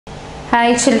Hi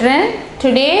children,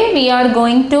 today we are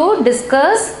going to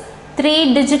discuss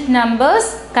 3-digit numbers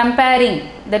comparing,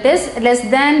 that is less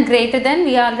than, greater than.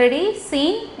 We already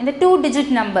seen in the 2-digit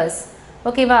numbers.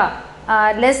 Okay va?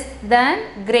 Less than,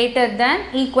 greater than,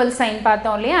 equal sign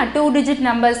பார்த்தோம் இல்லையா? 2-digit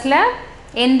numbersல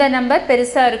எந்த number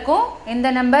பெருசா இருக்கும்,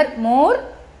 எந்த number more,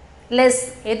 less,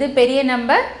 எது பெரிய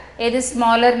number, எது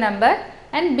smaller number,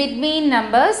 and between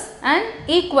numbers and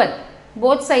equal,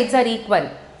 both sides are equal.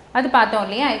 அது பார்த்தோம்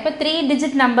இல்லையா? இப்போ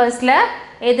 3-digit numbersல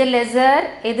எது lesser,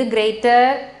 எது greater,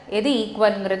 எது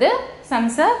equalங்கிறது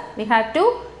sums we have to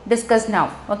discuss now.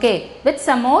 Okay, with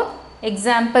some more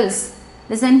examples.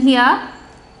 Listen here.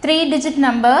 3-digit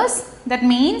numbers, that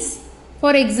means,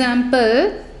 for example,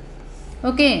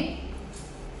 okay,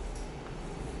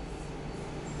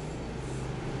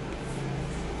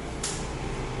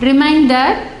 remind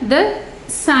that the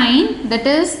sign, that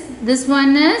is, this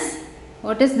one is,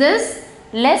 what is this?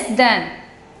 Less than.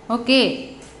 Okay,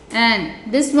 and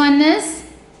this one is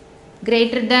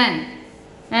greater than,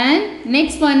 and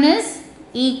next one is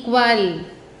equal.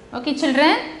 Okay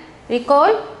children,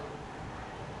 recall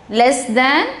less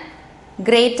than,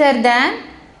 greater than,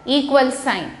 equal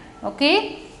sign. Okay,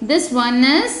 this one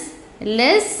is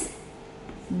less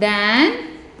than,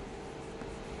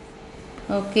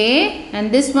 okay, and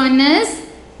this one is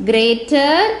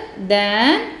greater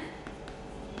than,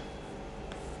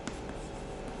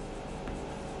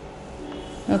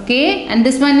 okay, and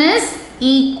this one is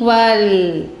equal.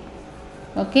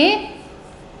 Okay,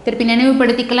 திருப்பி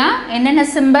நினைவுபடுத்திக்கலாம். என்னென்ன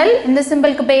symbol? இந்த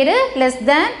சிம்பலுக்கு பேரு less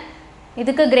than,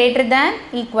 இதுக்கு greater than,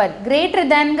 equal. greater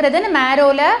thanங்கிறது நம்ம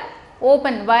arrowல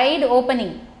open, wide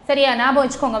opening. சரியா? ஞாபகம்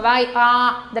வச்சுக்கோங்க.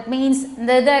 that means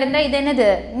இந்த இதா இருந்தா இது என்னது?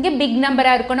 இங்க big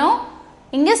number-ஆ இருக்கணும்,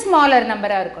 இங்க smaller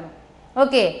number-ஆ இருக்கணும்.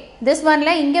 Okay, this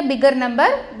one-ல இங்க bigger number,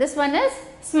 this one is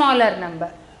smaller number.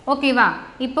 Okay வா?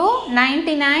 இப்போ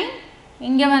 99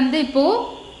 இங்க வந்து இப்போ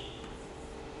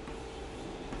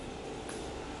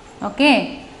okay,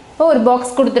 இப்போ ஒரு box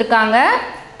கொடுத்திருக்காங்க.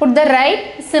 Put the right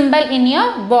symbol in your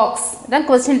box. That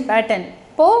question pattern.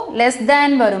 இப்போ less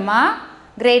than வருமா,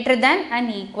 greater than and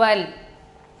equal.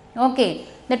 Okay,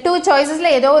 the two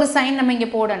choicesல ஏதோ ஒரு sign நம்ம இங்க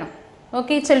போடணும்.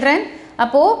 Okay children,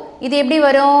 அப்போ இது எப்படி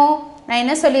வரும்? நான்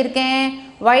என்ன சொல்லியிருக்கேன்?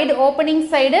 wide opening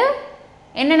side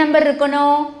என்ன நம்பர்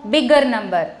இருக்கணும்? bigger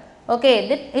number. Okay,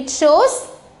 it shows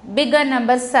bigger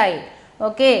number side.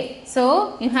 Okay, so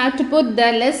you have to put the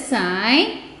less sign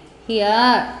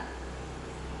here.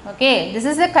 Okay, this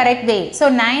is the correct way. So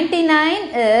 99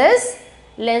 is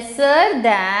lesser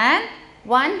than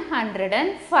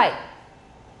 105.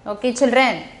 Okay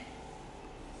children,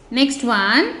 next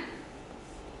one.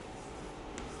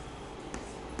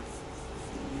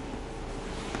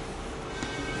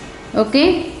 Okay,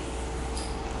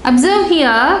 observe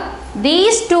here,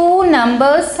 these two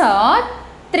numbers are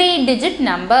 3-digit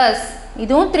numbers.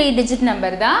 இதுவும் 3-digit number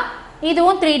தான்,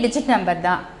 இதுவும் 3-digit number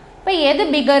தான். இப்போ எது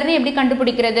பிகர்னு எப்படி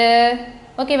கண்டுபிடிக்கிறது?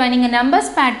 ஓகேவா? நீங்கள் நம்பர்ஸ்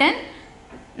பேட்டர்ன்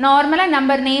நார்மலாக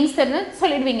நம்பர் நேம்ஸ்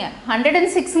சொல்லிடுவீங்க.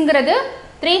 106ங்கிறது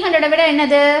 300 விட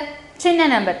என்னது? சின்ன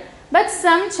number. But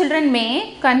some children May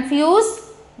confuse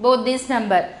both this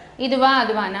number. இதுவா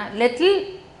அதுவானா? Little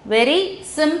very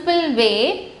simple way.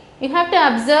 You have to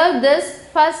observe this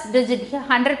first digit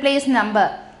 100 place number.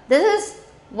 This is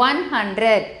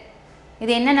 100.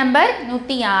 இது என்ன நம்பர்?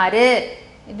 106.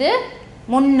 இது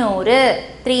 300,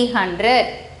 300.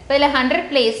 இப்போ இதில் 100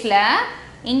 placeல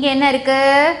இங்கே என்ன இருக்கு?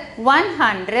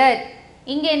 100.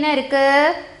 இங்கே என்ன இருக்கு?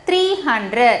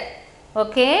 300.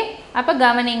 ஓகே, அப்போ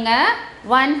கவனிங்க,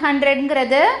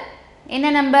 100ங்கிறது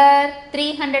என்ன நம்பர்?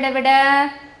 300 விட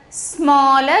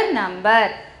ஸ்மாலர்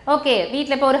நம்பர். ஓகே,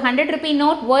 வீட்டில் இப்போ ஒரு 100 rupee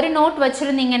நோட், ஒரு நோட்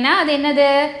வச்சுருந்தீங்கன்னா அது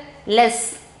என்னது? லெஸ்.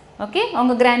 ஓகே,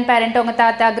 உங்கள் கிராண்ட் பேரண்ட், உங்கள்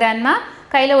தாத்தா கிராண்ட்மா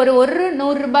கையில் ஒரு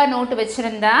 100 ரூபாய் நோட்டு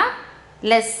வச்சுருந்தா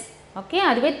லெஸ். ஓகே,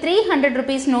 அதுவே 300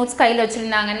 rupees நோட்ஸ் கையில்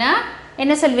வச்சுருந்தாங்கன்னா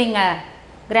என்ன சொல்வீங்க?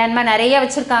 கிராண்ட்மா நிறையா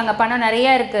வச்சுருக்காங்க, பணம்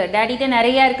நிறையா இருக்குது, டேடிகிட்ட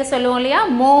நிறையா இருக்குது சொல்லுவோம் இல்லையா?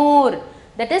 மோர்,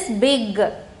 தட் இஸ் பிக்.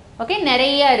 ஓகே,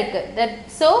 நிறையா இருக்குது. தட்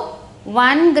ஸோ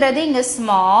 1ங்கிறது இங்கே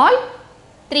small,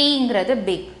 3ங்கிறது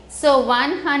big. So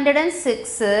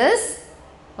 106 is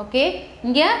okay,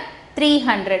 இங்கே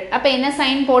 300. அப்போ என்ன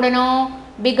சைன் போடணும்?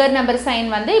 பிகர் நம்பர் சைன்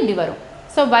வந்து இப்படி வரும்.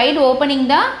 ஸோ வைட் ஓப்பனிங்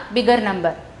தான் பிகர்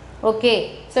நம்பர். ஓகே,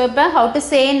 ஸோ இப்போ how to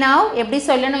say now? எப்படி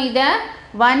சொல்லணும் இதை?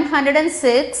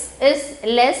 106 is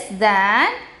less than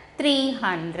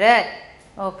 300.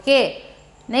 Okay,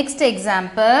 next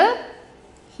example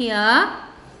here.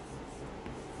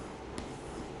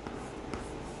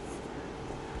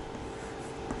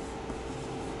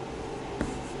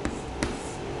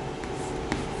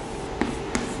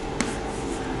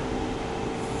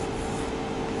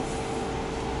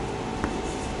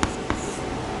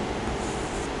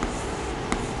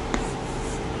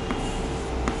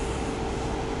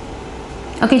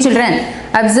 Okay children,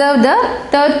 observe the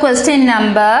third question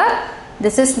number.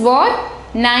 This is what?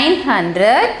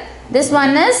 900. This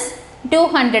one is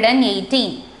 218.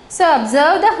 So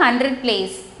observe the 100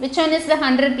 place. Which one is the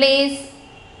 100 place?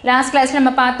 Last class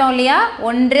நம்ம பார்த்தோம் இல்லையா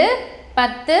 1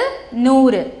 10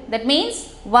 100. That means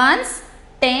ones,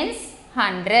 tens,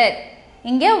 100.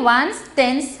 இங்க ones,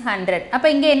 tens, 100. அப்ப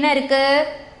இங்க என்ன இருக்கு?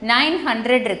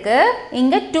 900 இருக்கு.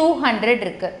 இங்க 200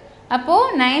 இருக்கு. அப்போ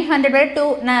 900 விட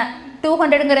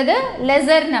 200ங்கிறது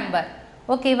lesser number.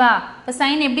 ஓகேவா? அப்ப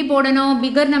சைன் எப்படி போடணும்?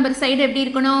 bigger number side எப்படி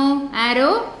இருக்கணும்?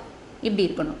 arrow இப்படி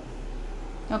இருக்கணும்.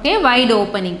 Okay, wide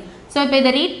opening. So இப்போ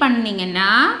இதை ரீட் பண்ணீங்கன்னா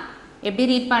எப்படி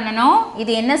ரீட் பண்ணணும்?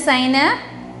 இது என்ன sign?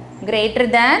 greater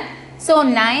than. So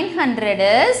 900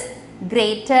 is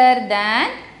greater than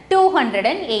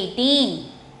 218.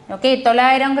 Okay,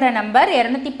 900ங்கிற number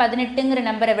 218ங்கிற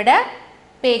நம்பரை விட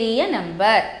பெரிய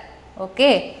நம்பர். ஓகே,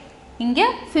 இங்கே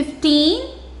 15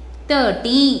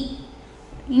 30.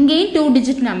 இங்கேயும் 2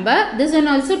 digit number. this one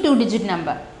also 2 digit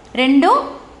number. ரெண்டும்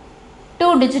 2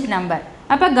 digit நம்பர்.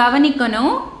 அப்போ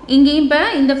கவனிக்கணும். இங்கேயும் இப்போ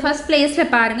இந்த ஃபர்ஸ்ட்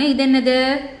பிளேஸில் பாருங்கள், இது என்னது?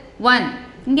 1.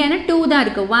 இங்கே என்ன 2 தான்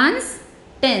இருக்குது. ones,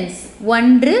 tens.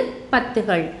 1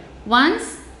 10கள். ones,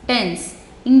 tens.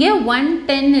 இங்கே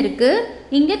 110 இருக்குது,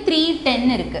 இங்கே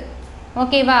 310 இருக்குது.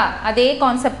 ஓகேவா? அதே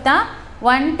கான்செப்ட் தான்.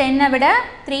 110 விட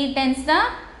 310s தான்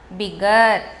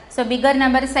பிகர். ஸோ பிகர்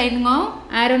நம்பர் சைடுங்க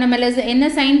ஆரோ நம்ம என்ன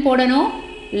சைன் போடணும்?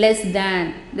 Less than.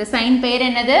 இந்த சைன் பேர்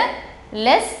என்னது?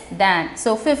 Less than. So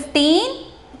 15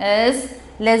 is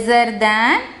lesser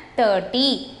than 30.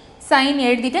 Sign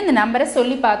எழுதிட்டு இந்த நம்பரை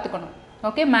சொல்லி பார்த்துக்கணும்.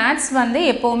 ஓகே, மேத்ஸ் வந்து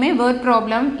எப்போவுமே வேர்ட்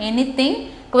ப்ராப்ளம் எனிதிங்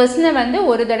கொஸ்டினை வந்து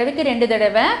ஒரு தடவைக்கு 2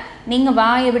 தடவை நீங்கள்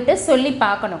வாயை விட்டு சொல்லி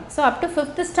பார்க்கணும். So up to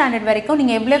 5th standard வரைக்கும்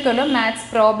நீங்கள் எவ்வளோக்கு எவ்வளோ மேத்ஸ்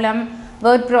ப்ராப்ளம்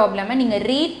வேர்ட் ப்ராப்ளமை நீங்கள்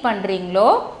ரீட் பண்ணுறீங்களோ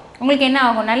உங்களுக்கு என்ன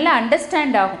ஆகும்? நல்லா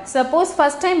அண்டர்ஸ்டாண்ட் ஆகும். சப்போஸ்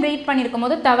ஃபஸ்ட் டைம் ரீட் பண்ணியிருக்கும்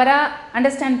போது தவறாக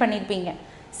அண்டர்ஸ்டாண்ட் பண்ணியிருப்பீங்க.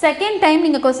 செகண்ட் டைம்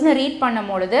நீங்கள் கொஸ்டினை ரீட்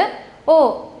பண்ணும்பொழுது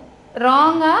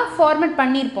ராங்காக ஃபார்மேட்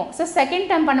பண்ணியிருப்போம். ஸோ செகண்ட்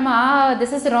டைம் பண்ணும்போது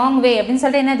திஸ் இஸ் ராங் வே அப்படின்னு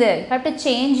சொல்லிட்டு என்னது? You have to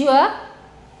change your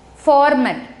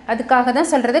format. அதுக்காக தான்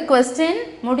சொல்கிறது, கொஸ்டின்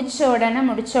முடிச்ச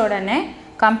உடனே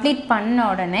கம்ப்ளீட் பண்ண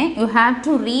உடனே you have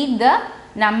to read the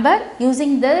number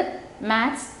using the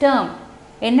maths term.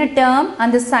 என்ன டேர்ம்,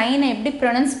 அந்த சைனை எப்படி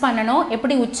ப்ரொனவுன்ஸ் பண்ணணும்,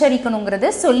 எப்படி உச்சரிக்கணுங்கிறது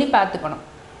சொல்லி பார்த்துக்கணும்.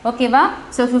 ஓகேவா?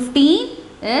 So 15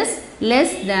 is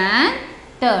less than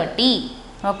 30.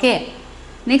 Okay,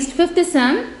 next 5th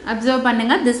sum observe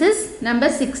பண்ணுங்க. This is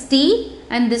number 60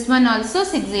 and this one also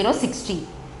 60.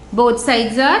 both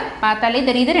sides are பார்த்தாலே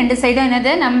தெரியுது ரெண்டு சைடும்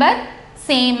என்னது? நம்பர்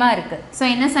சேமாக இருக்குது. ஸோ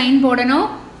என்ன சைன் போடணும்?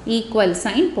 ஈக்குவல்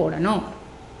சைன் போடணும்.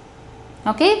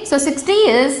 Okay, so 60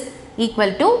 is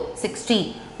equal to 60.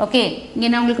 Okay, இங்கே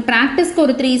நான் உங்களுக்கு ப்ராக்டிஸ்க்கு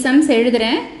ஒரு 3 sums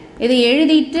எழுதுகிறேன். இதை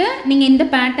எழுதிட்டு நீங்கள் இந்த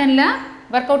பேட்டர்னில்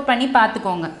ஒர்க் அவுட் பண்ணி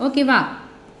பார்த்துக்கோங்க. ஓகேவா?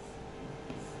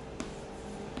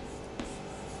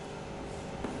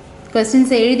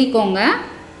 கொஸ்டின்ஸ் எழுதிக்கோங்க.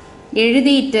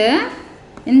 எழுதிட்டு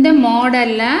இந்த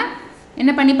மாடலில்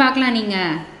என்ன பண்ணி பார்க்கலாம்?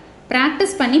 நீங்கள்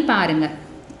ப்ராக்டிஸ் பண்ணி பாருங்கள்.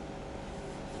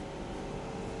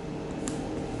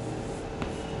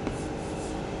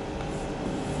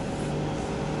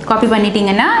 காப்பி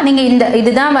பண்ணிட்டீங்கன்னா நீங்கள்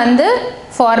இதுதான் வந்து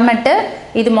ஃபார்மெட்டு.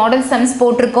 இது மாடல் சம்ஸ்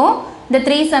போட்டிருக்கோம். இந்த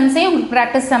 3 சம்ஸையும் உங்களுக்கு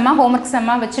ப்ராக்டிஸ் சம்மாக ஹோம்ஒர்க்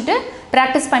சம்மாக வச்சுட்டு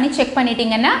ப்ராக்டிஸ் பண்ணி செக்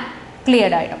பண்ணிட்டீங்கன்னா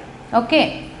கிளியர் ஆகிடும். ஓகே.